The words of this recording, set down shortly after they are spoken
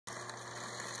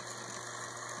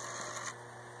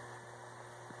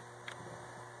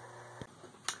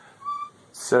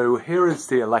So here is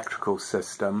the electrical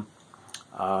system.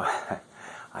 I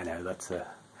know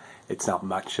it's not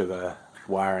much of a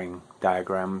wiring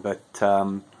diagram, but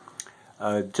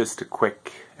just a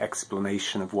quick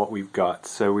explanation of what we've got.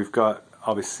 So we've got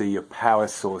obviously your power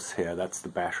source here, that's the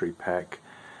battery pack,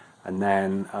 and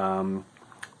then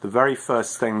the very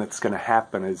first thing that's going to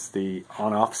happen is the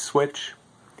on-off switch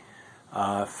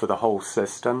for the whole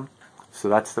system. So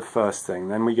that's the first thing.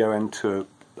 Then we go into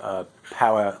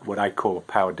power, what I call a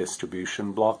power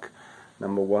distribution block,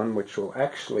 number one, which will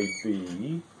actually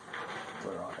be,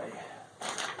 where are they?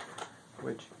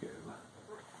 Where'd you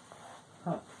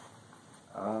go?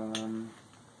 Huh.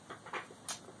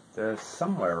 They're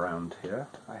somewhere around here.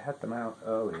 I had them out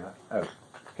earlier. Oh,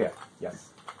 here, yes.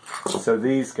 So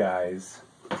these guys,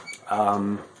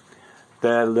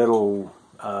 they're little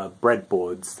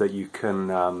breadboards that you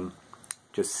can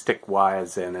just stick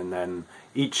wires in, and then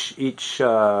each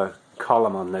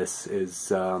column on this is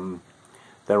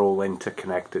they're all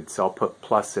interconnected. So I'll put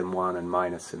plus in one and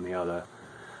minus in the other,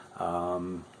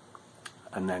 and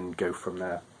then go from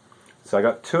there. So I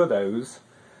got two of those.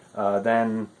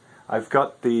 Then I've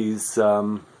got these.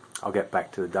 I'll get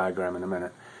back to the diagram in a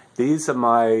minute. These are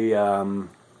my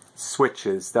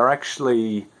switches. They're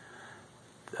actually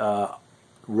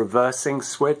reversing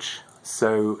switch.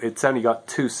 So it's only got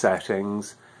two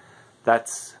settings.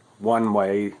 That's one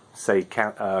way, say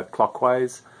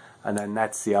clockwise, and then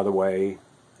that's the other way,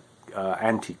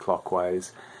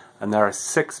 anti-clockwise. And there are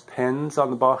 6 pins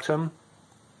on the bottom,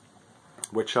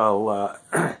 which I'll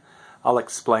I'll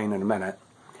explain in a minute.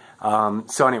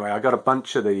 So anyway, I got a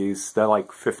bunch of these. They're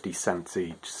like 50 cents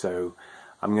each. So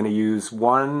I'm going to use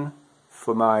one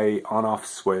for my on-off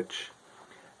switch,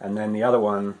 and then the other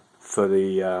one for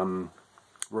the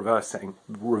reversing,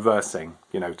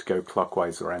 you know, to go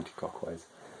clockwise or anti-clockwise.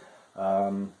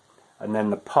 And then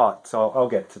the pots, I'll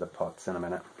get to the pots in a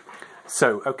minute.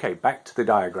 So, okay, back to the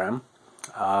diagram.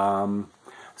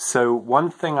 So one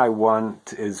thing I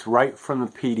want is right from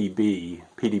the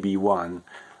PDB1,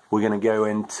 we're going to go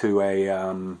into a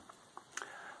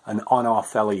an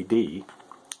on-off LED.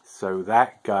 So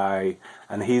that guy,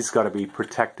 and he's got to be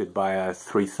protected by a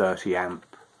 330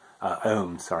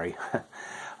 ohm, sorry,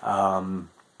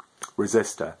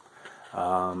 resistor.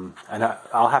 And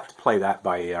I'll have to play that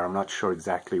by ear. I'm not sure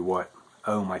exactly what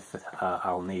ohm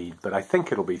I'll need, but I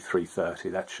think it'll be 330.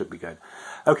 That should be good.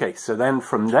 Okay, so then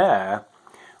from there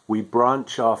we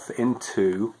branch off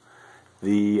into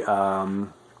the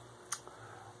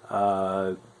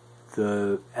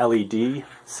LED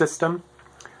system.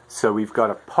 So we've got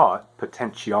a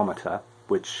potentiometer,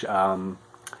 which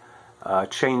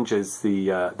changes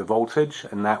the voltage,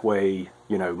 and that way,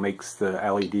 you know, makes the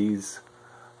LEDs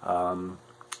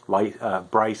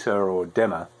brighter or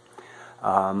dimmer.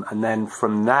 And then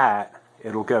from that,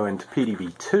 it'll go into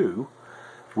PDB2,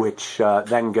 which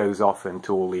then goes off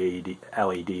into all the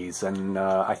LEDs. And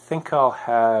I think I'll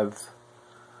have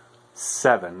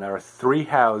 7. There are 3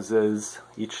 houses.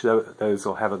 Each of those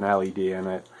will have an LED in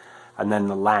it. And then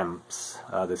the lamps,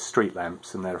 the street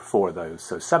lamps, and there are 4 of those.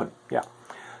 So 7, yeah.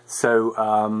 So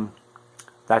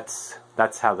that's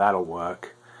how that'll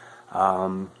work.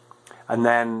 And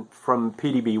then from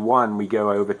PDB1 we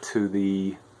go over to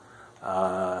the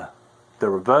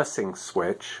reversing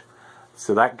switch.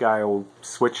 So that guy will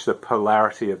switch the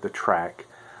polarity of the track,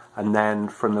 and then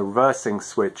from the reversing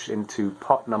switch into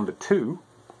pot number 2,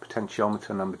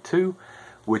 potentiometer number 2,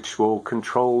 which will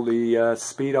control the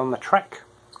speed on the track.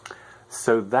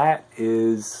 So that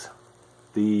is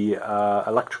the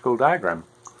electrical diagram.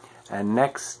 And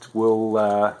next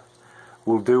we'll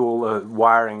do all the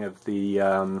wiring of the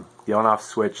on-off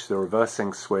switch, the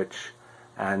reversing switch,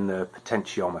 and the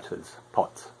potentiometers,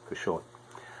 pots for short.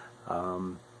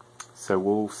 So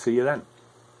we'll see you then.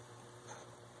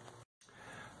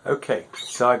 Okay,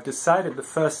 so I've decided the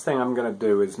first thing I'm going to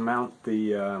do is mount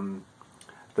the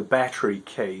battery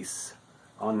case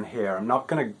on here. I'm not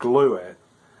going to glue it.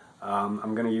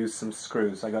 I'm going to use some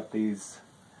screws. I got these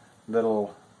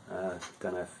little,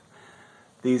 don't know if,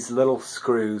 these little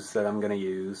screws that I'm going to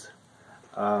use.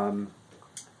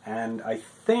 And I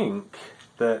think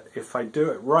that if I do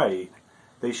it right,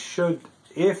 they should,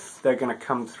 if they're going to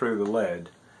come through the lid,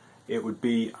 it would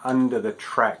be under the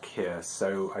track here.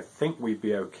 So I think we'd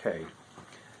be okay.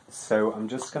 So I'm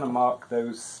just going to mark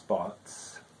those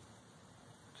spots.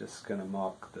 Just going to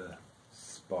mark the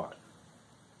spot.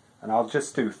 And I'll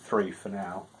just do 3 for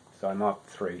now. So I marked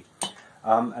 3.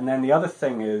 And then the other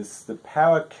thing is the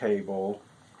power cable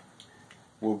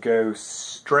will go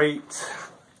straight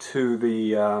to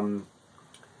the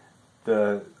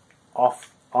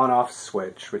on-off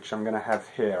switch, which I'm going to have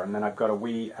here, and then I've got a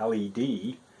wee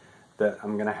LED that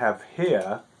I'm going to have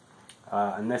here,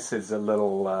 and this is a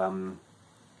little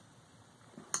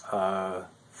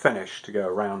finish to go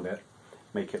around it,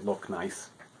 make it look nice.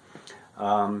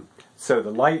 So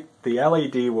the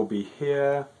LED will be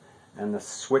here, and the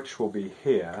switch will be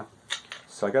here.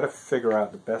 So I got to figure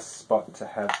out the best spot to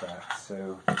have that.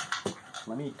 So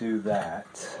let me do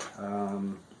that.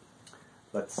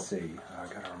 Let's see.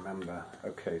 I got to remember.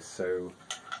 Okay, so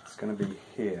it's going to be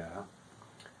here.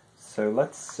 So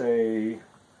let's say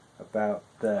about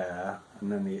there, and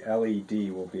then the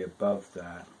LED will be above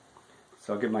that.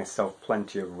 So I'll give myself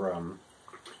plenty of room.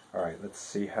 Alright, let's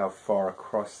see how far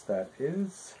across that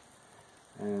is.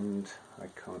 And I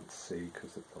can't see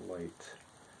because of the light.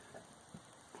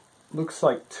 Looks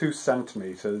like 2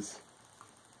 centimeters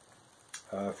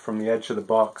from the edge of the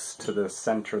box to the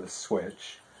center of the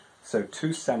switch. So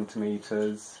 2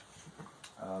 centimeters.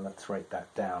 Let's write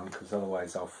that down because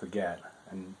otherwise I'll forget.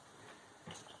 And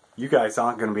you guys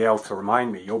aren't going to be able to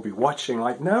remind me. You'll be watching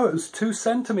like, no, it was 2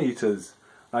 centimeters.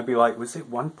 I'd be like, was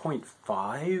it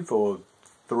 1.5 or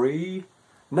 3?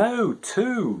 No,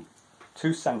 2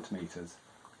 centimeters.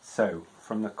 So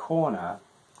from the corner,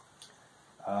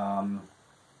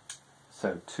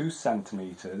 so 2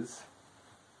 centimeters,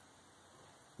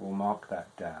 we'll mark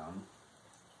that down,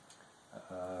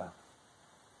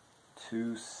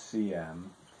 2 cm,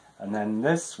 and then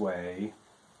this way,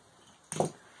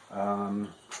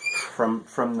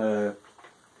 from the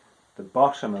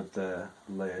bottom of the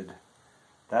lid,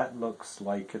 that looks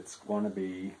like it's going to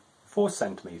be 4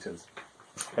 centimeters.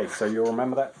 Okay, so you'll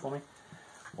remember that for me?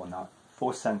 Or not?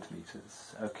 4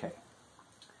 centimeters. Okay.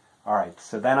 Alright,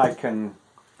 so then I can...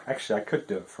 Actually, I could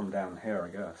do it from down here, I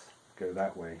guess. Go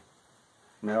that way.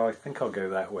 No, I think I'll go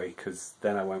that way, because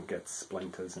then I won't get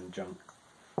splinters and junk.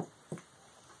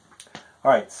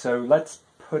 Alright, so let's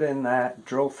put in that,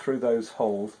 drill through those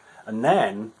holes, and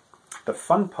then the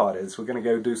fun part is we're going to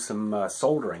go do some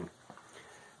soldering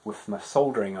with my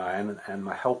soldering iron and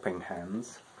my helping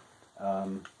hands,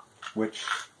 which,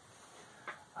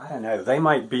 I don't know, they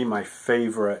might be my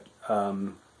favorite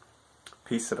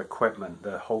piece of equipment,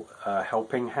 the whole,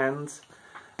 helping hands.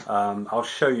 I'll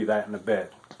show you that in a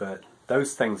bit, but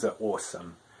those things are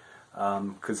awesome.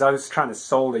 Because I was trying to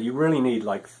solder, you really need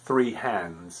like 3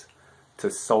 hands to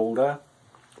solder.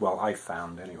 Well, I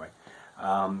found anyway.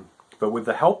 But with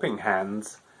the helping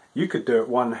hands, you could do it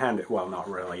one-handed. Well, not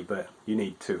really, but you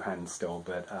need 2 hands still,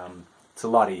 but it's a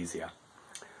lot easier.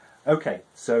 Okay,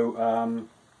 so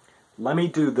let me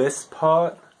do this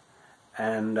part,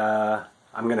 and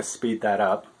I'm going to speed that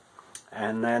up,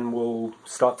 and then we'll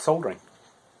start soldering.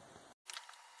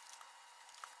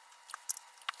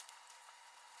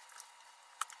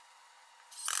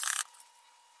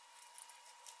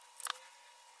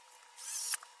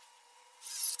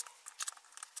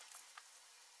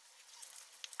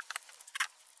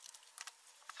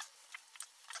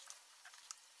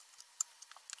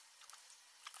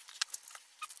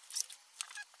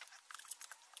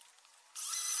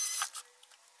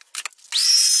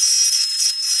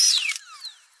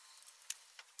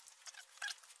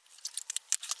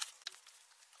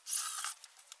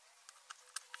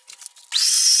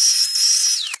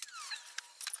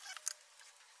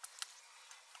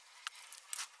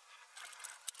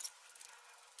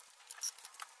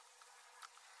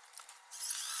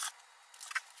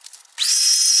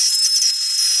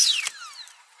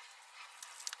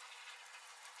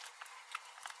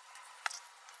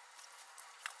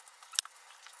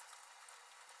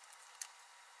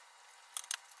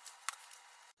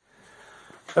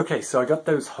 Okay, so I got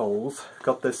those holes,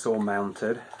 got this all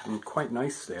mounted, and quite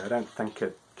nicely. I don't think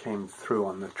it came through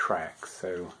on the track,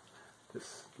 so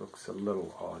this looks a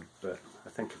little odd, but I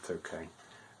think it's okay.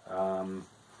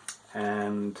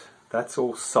 And that's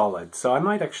all solid, so I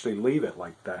might actually leave it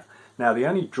like that. Now the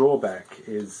only drawback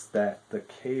is that the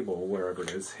cable, wherever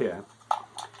it is here,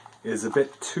 is a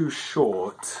bit too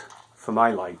short for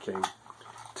my liking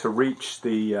to reach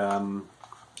the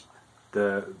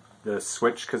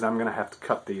switch, because I'm going to have to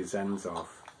cut these ends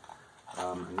off.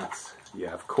 And that's,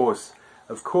 yeah, of course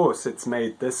it's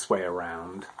made this way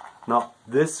around, not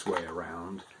this way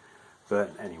around,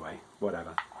 but anyway,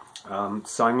 whatever.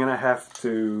 So I'm going to have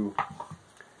to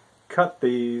cut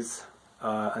these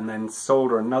and then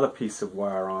solder another piece of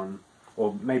wire on,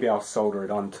 or maybe I'll solder it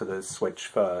onto the switch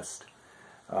first,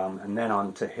 and then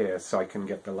onto here so I can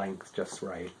get the length just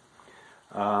right.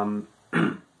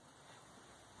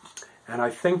 And I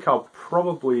think I'll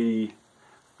probably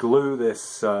glue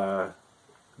this the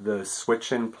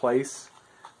switch in place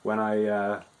when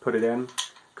I put it in,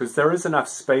 because there is enough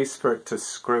space for it to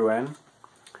screw in,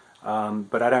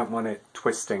 but I don't want it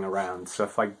twisting around. So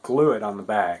if I glue it on the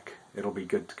back, it'll be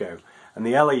good to go. And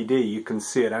the LED, you can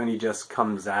see it only just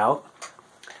comes out,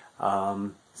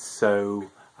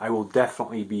 so I will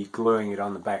definitely be gluing it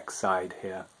on the back side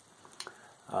here,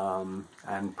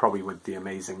 and probably with the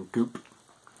amazing goop.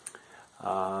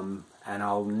 And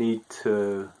I'll need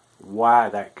to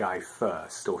wire that guy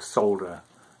first, or solder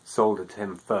to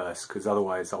him first, because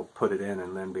otherwise I'll put it in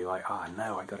and then be like, ah,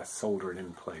 no, I gotta solder it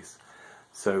in place.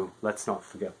 So let's not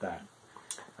forget that.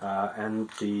 And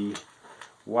the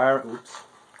wire, oops,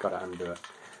 gotta undo it.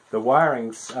 The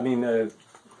wirings, I mean the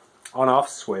on-off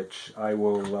switch, I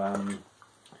will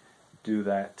do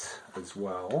that as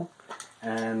well.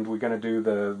 And we're going to do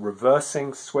the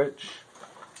reversing switch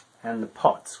and the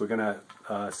pots. We're going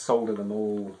to solder them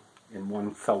all in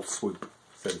one fell swoop,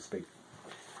 so to speak.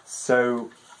 So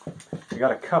we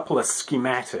got a couple of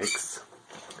schematics.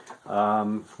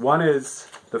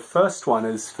 The first one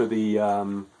is for the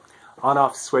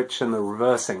on-off switch and the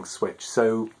reversing switch.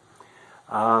 So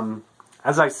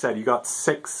as I said, you got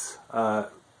six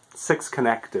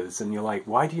connectors, and you're like,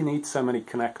 why do you need so many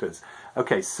connectors?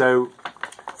 Okay, so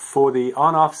for the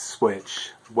on-off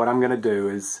switch, what I'm going to do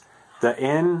is the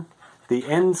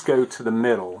ends go to the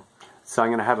middle. So I'm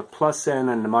going to have a plus N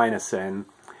and a minus N,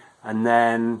 and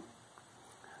then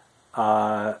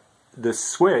the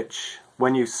switch,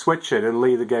 when you switch it, it'll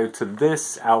either go to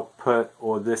this output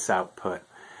or this output.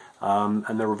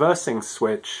 And the reversing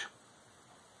switch,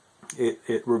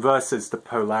 it reverses the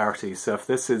polarity. So if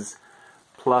this is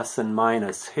plus and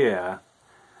minus here,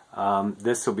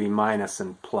 this will be minus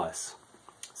and plus.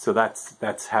 So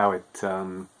that's how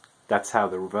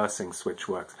the reversing switch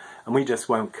works. And we just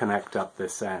won't connect up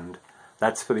this end.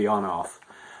 That's for the on-off.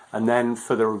 And then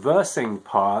for the reversing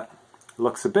part, it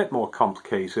looks a bit more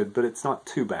complicated, but it's not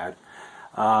too bad.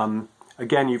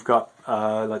 Again, you've got,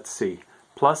 let's see,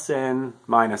 plus N,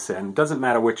 minus N. Doesn't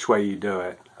matter which way you do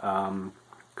it,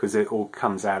 because it all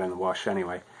comes out in the wash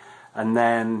anyway. And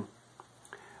then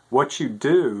what you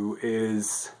do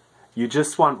is you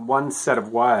just want one set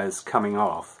of wires coming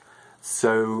off.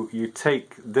 So you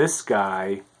take this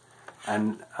guy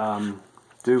and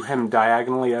do him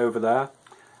diagonally over there,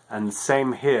 and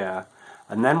same here.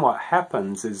 And then what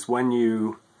happens is when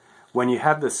you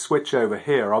have the switch over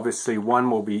here, obviously one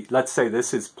will be, let's say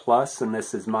this is plus and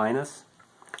this is minus.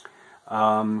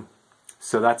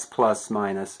 So that's plus,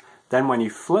 minus. Then when you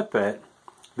flip it,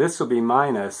 this will be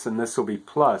minus and this will be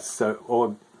plus. So,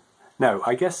 or no,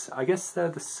 I guess they're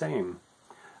the same.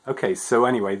 Okay, so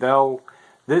anyway,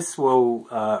 this will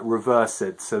reverse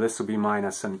it, so this will be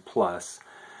minus and plus,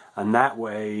 and that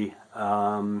way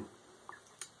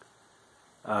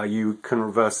you can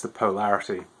reverse the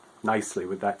polarity nicely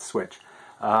with that switch.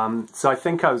 So I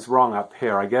think I was wrong up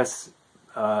here. I guess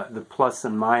the plus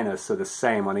and minus are the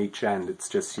same on each end. It's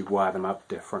just you wire them up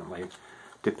differently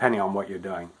depending on what you're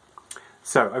doing.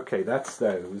 So okay, that's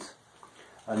those.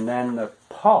 And then the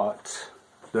pot,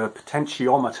 the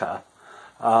potentiometer,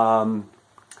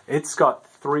 it's got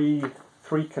three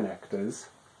connectors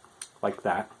like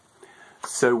that.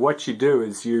 So what you do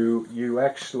is you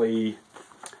actually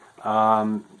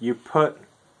you put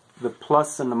the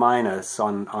plus and the minus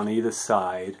on either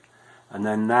side, and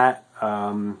then that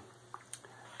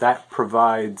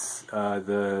provides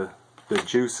the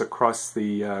juice across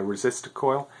the resistor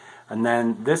coil, and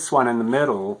then this one in the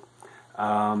middle,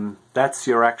 that's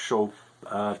your actual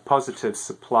positive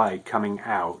supply coming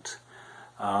out.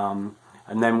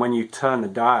 And then when you turn the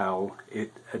dial,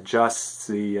 it adjusts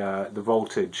the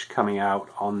voltage coming out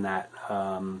on that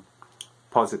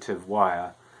positive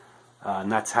wire,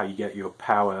 and that's how you get your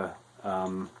power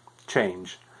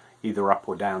change, either up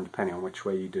or down, depending on which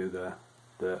way you do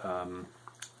the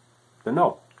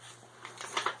knob.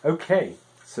 Okay,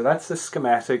 so that's the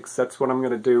schematics. That's what I'm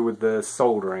going to do with the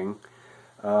soldering.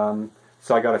 So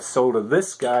I got to solder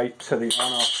this guy to the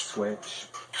on-off switch.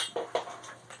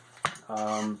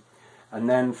 And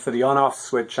then for the on-off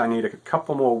switch, I need a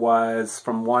couple more wires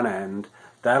from one end.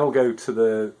 That'll go to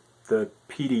the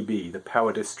PDB, the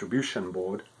power distribution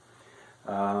board.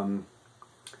 And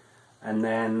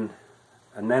then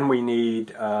we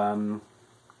need to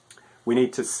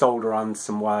solder on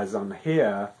some wires on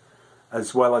here,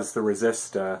 as well as the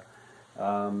resistor,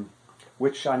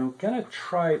 which I'm gonna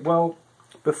try. Well,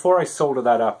 before I solder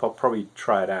that up, I'll probably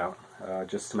try it out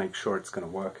just to make sure it's gonna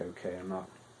work okay and not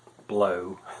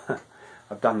blow.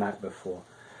 I've done that before.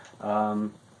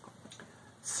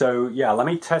 So yeah, let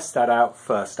me test that out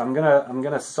first. I'm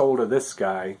gonna solder this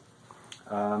guy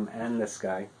and this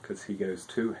guy, because he goes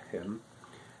to him,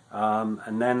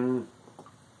 and then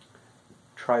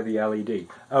try the LED.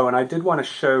 Oh, and I did want to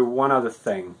show one other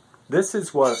thing. This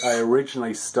is what I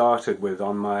originally started with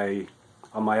on my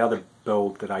other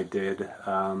build that I did,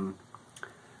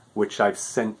 which I've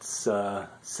since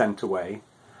sent away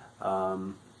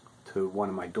to one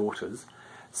of my daughters.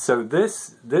 So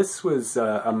this was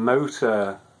a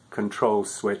motor control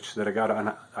switch that I got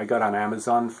on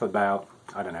Amazon for about,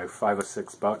 I don't know, $5 or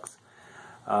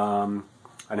 $6.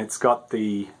 And it's got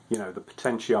the the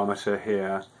potentiometer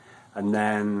here, and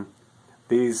then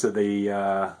these are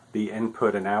the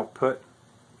input and output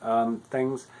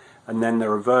things, and then the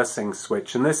reversing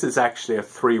switch. And this is actually a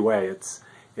three-way.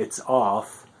 It's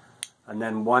off, and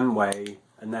then one way,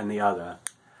 and then the other.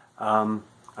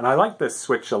 And I like this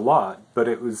switch a lot, but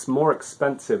it was more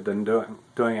expensive than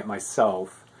doing it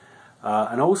myself.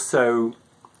 And also,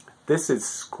 this is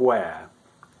square,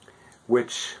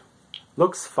 which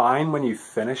looks fine when you've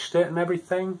finished it and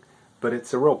everything, but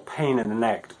it's a real pain in the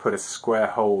neck to put a square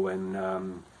hole in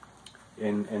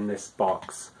this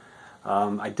box.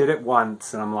 I did it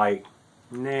once, and I'm like,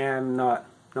 nah, I'm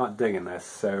not digging this.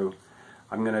 So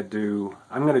I'm gonna do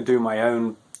my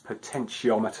own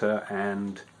potentiometer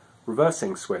and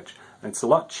reversing switch, and it's a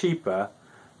lot cheaper.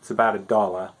 It's about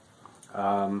 $1.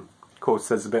 Of course,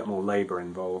 there's a bit more labor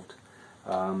involved,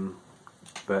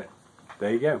 but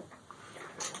there you go.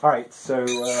 Alright,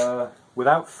 so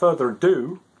without further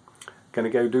ado, going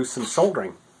to go do some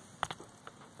soldering.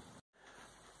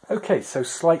 Okay, so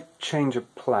slight change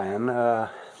of plan.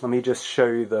 Let me just show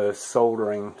you the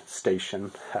soldering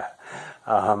station,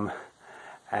 and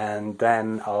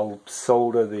then I'll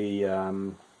solder the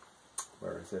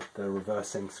where is it? The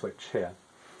reversing switch here,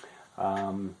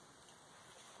 and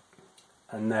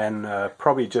then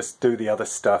probably just do the other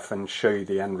stuff and show you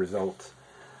the end result.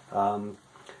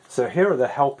 So here are the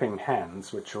helping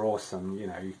hands, which are awesome. You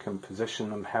know, you can position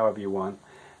them however you want.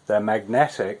 They're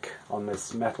magnetic on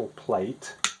this metal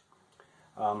plate.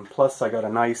 Plus I got a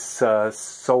nice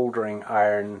soldering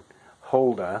iron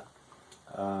holder,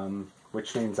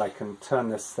 which means I can turn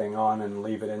this thing on and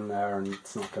leave it in there and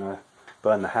it's not going to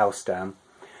burn the house down.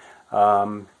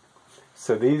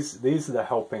 So these are the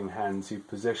helping hands. You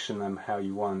position them how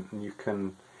you want, and you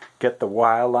can get the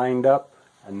wire lined up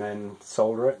and then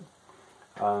solder it.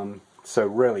 So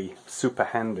really super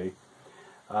handy.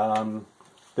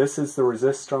 This is the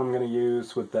resistor I'm going to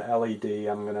use with the LED.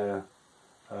 I'm going to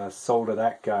solder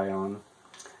that guy on,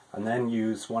 and then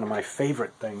use one of my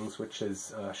favorite things, which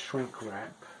is shrink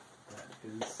wrap. That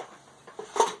is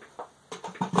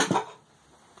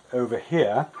over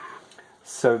here.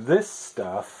 So this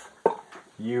stuff,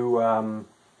 you well,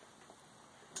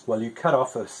 you cut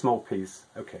off a small piece.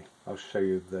 Okay, I'll show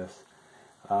you this.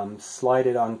 Slide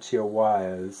it onto your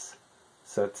wires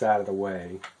so it's out of the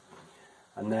way,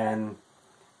 and then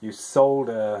you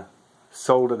solder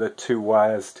the two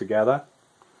wires together,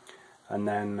 and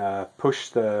then push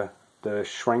the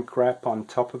shrink wrap on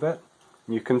top of it.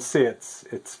 You can see it's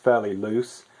fairly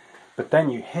loose, but then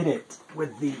you hit it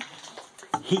with the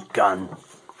heat gun.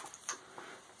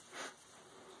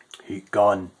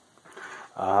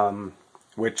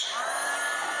 Which,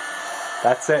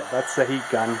 that's it. That's the heat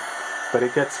gun. But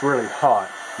it gets really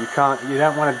hot. You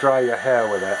don't want to dry your hair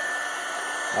with it.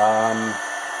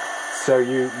 So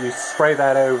you spray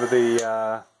that over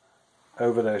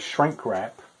the shrink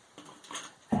wrap,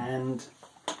 and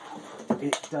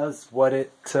it does what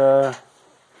it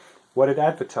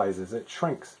advertises. It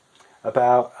shrinks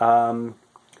about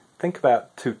think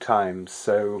about 2 times.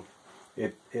 So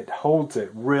it holds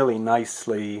it really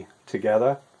nicely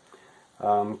together.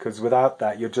 Because without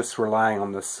that, you're just relying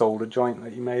on the solder joint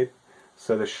that you made.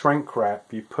 So the shrink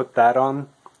wrap, you put that on,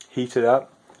 heat it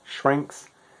up, shrinks,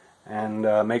 and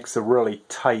makes a really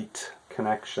tight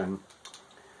connection.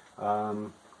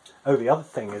 Oh, the other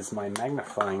thing is my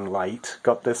magnifying light.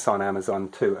 Got this on Amazon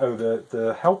too. Oh,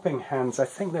 the helping hands, I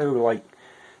think they were like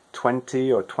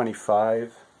 20 or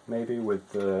 25 maybe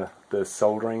with the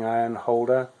soldering iron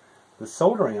holder. The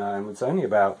soldering iron was only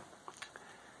about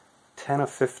 10 or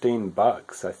 15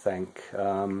 bucks, I think.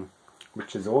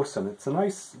 Which is awesome. It's a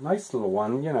nice little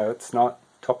one. You know, it's not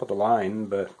top of the line,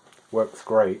 but works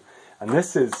great. And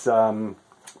this is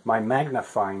my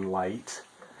magnifying light.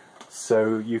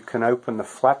 So you can open the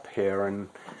flap here, and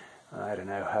I don't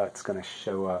know how it's going to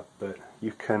show up, but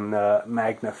you can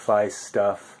magnify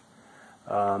stuff.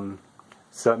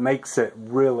 So it makes it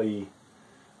really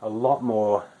a lot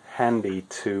more handy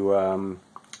to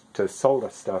solder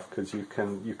stuff, because you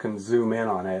can zoom in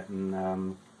on it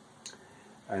and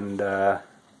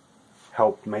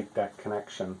help make that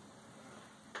connection.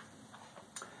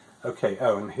 Okay.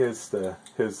 Oh, and here's the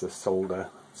solder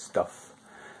stuff.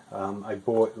 I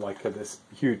bought like this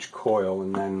huge coil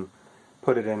and then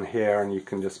put it in here, and you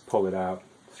can just pull it out.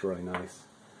 It's really nice.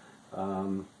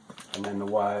 and then the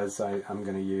wires I'm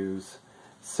going to use.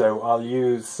 So I'll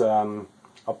use, I'll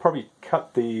probably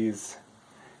cut these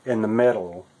in the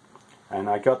middle, and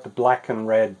I got the black and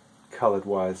red colored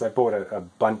wires. I bought a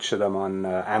bunch of them on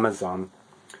Amazon.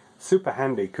 Super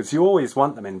handy because you always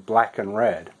want them in black and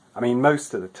red. I mean,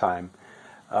 most of the time.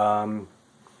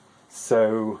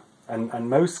 And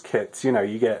most kits, you know,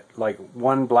 you get like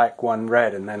one black, one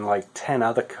red, and then like 10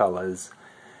 other colors,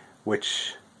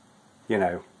 which, you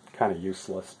know, kind of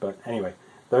useless. But anyway,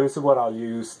 those are what I'll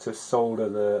use to solder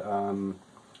the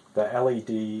LED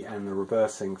and the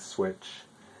reversing switch.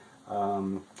 I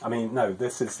mean, no,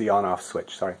 this is the on-off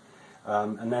switch, sorry.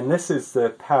 And then this is the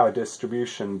power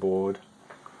distribution board.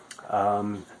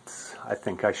 I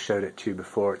think I showed it to you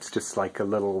before. It's just like a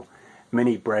little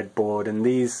mini breadboard, and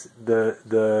these,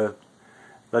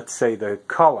 let's say the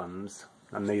columns,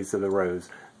 and these are the rows.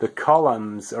 The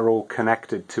columns are all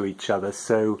connected to each other,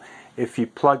 so if you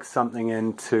plug something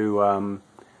into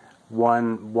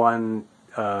one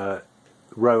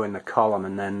row in the column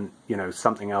and then, you know,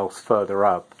 something else further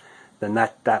up, then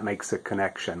that makes a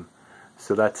connection.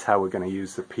 So that's how we're going to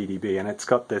use the PDB, and it's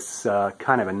got this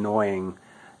kind of annoying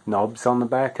knobs on the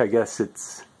back. I guess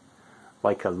it's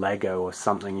like a Lego or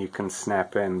something you can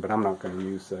snap in, but I'm not going to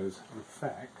use those. In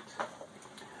fact,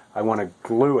 I want to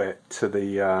glue it to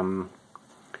the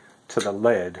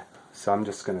lid, so I'm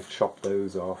just going to chop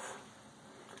those off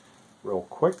real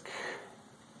quick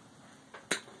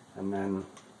and then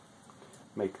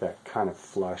make that kind of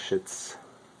flush. It's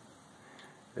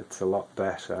a lot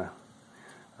better.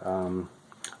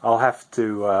 I'll have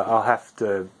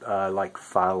to like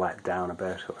file that down a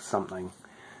bit or something.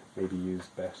 Maybe use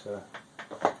better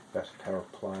pair of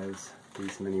pliers.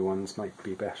 These mini ones might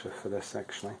be better for this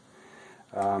actually,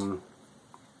 or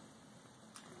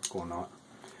not.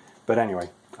 But anyway,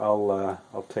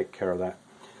 I'll take care of that.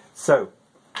 So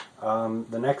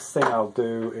the next thing I'll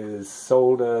do is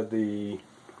solder the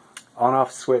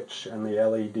on-off switch and the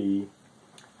LED,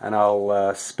 and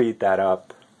I'll speed that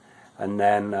up. And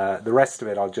then the rest of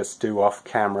it I'll just do off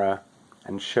camera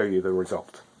and show you the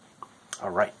result.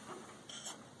 Alright.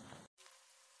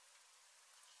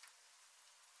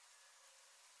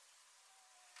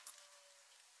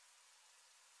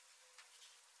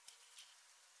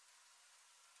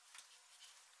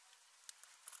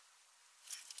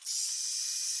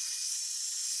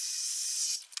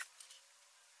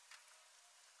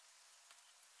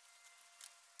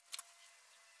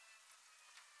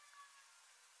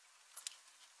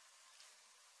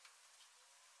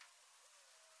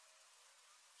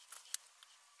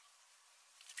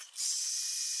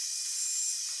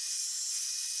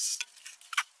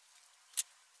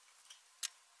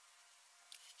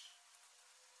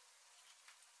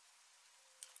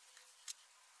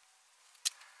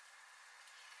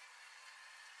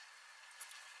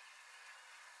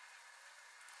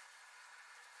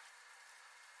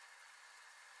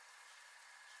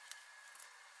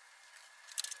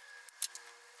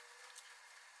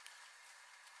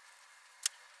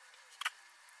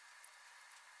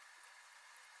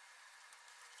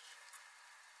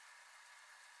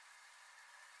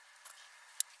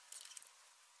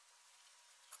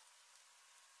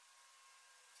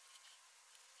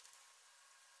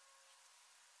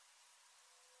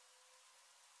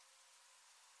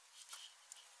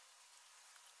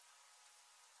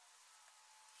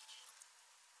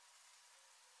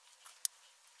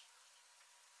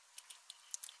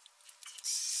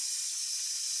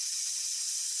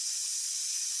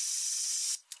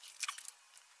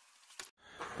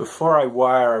 Before I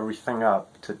wire everything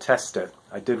up to test it,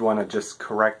 I did want to just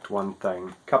correct one thing,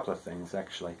 a couple of things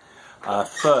actually.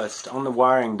 First, on the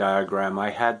wiring diagram,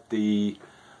 I had the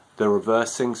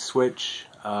reversing switch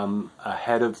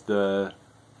ahead of the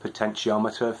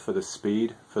potentiometer for the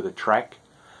speed, for the track.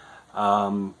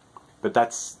 But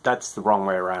that's the wrong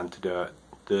way around to do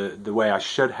it. The way I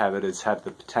should have it is have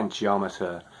the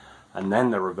potentiometer and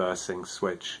then the reversing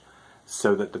switch,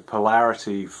 so that the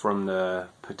polarity from the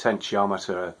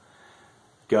potentiometer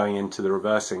going into the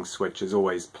reversing switch is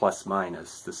always plus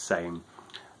minus the same,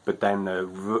 but then the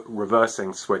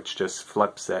reversing switch just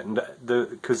flips it, and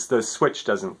because the switch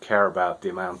doesn't care about the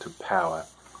amount of power.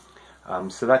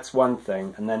 So that's one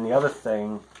thing. And then the other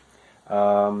thing,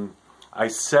 I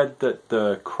said that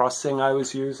the crossing I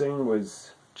was using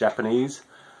was Japanese,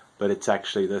 but it's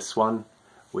actually this one,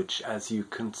 which, as you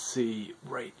can see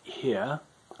right here,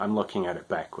 I'm looking at it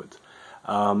backwards,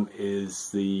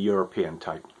 is the European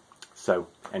type. So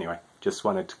anyway, just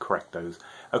wanted to correct those.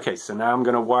 Okay, so now I'm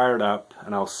going to wire it up,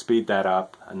 and I'll speed that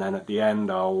up, and then at the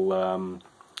end I'll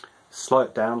slow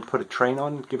it down, put a train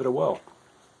on, give it a whirl.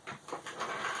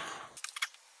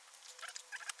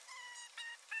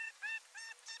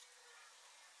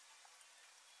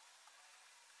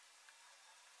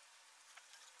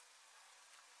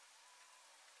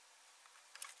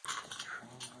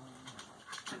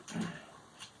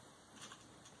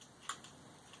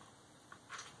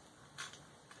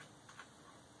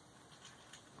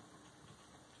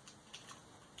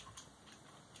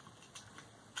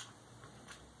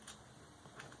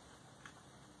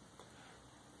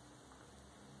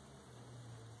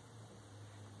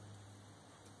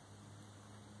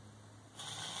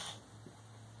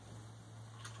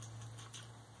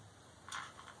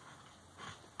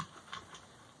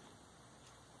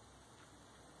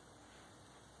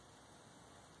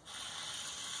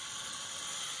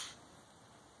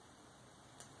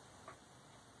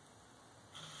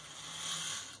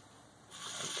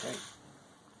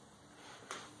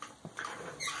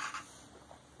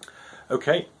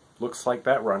 Okay, looks like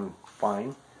that run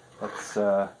fine. Let's,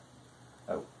 oh,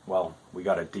 well, we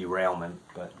got a derailment,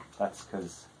 but that's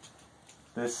because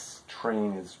this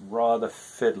train is rather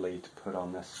fiddly to put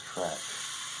on this track.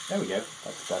 There we go,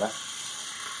 that's better.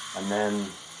 And then,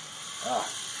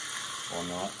 or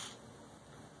not.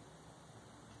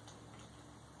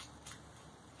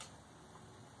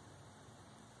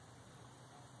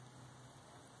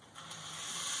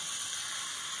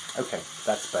 Okay,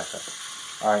 that's better.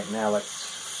 Alright, now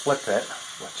let's flip it.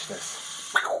 Watch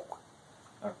this. Oh.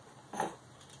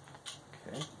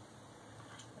 Okay.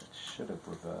 It should have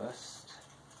reversed.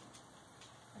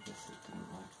 I guess it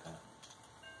didn't like that.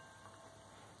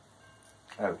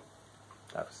 Oh,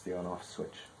 that was the on-off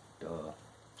switch. Duh.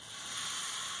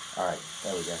 Alright,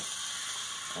 there we go.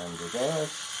 And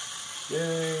reverse.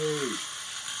 Yay!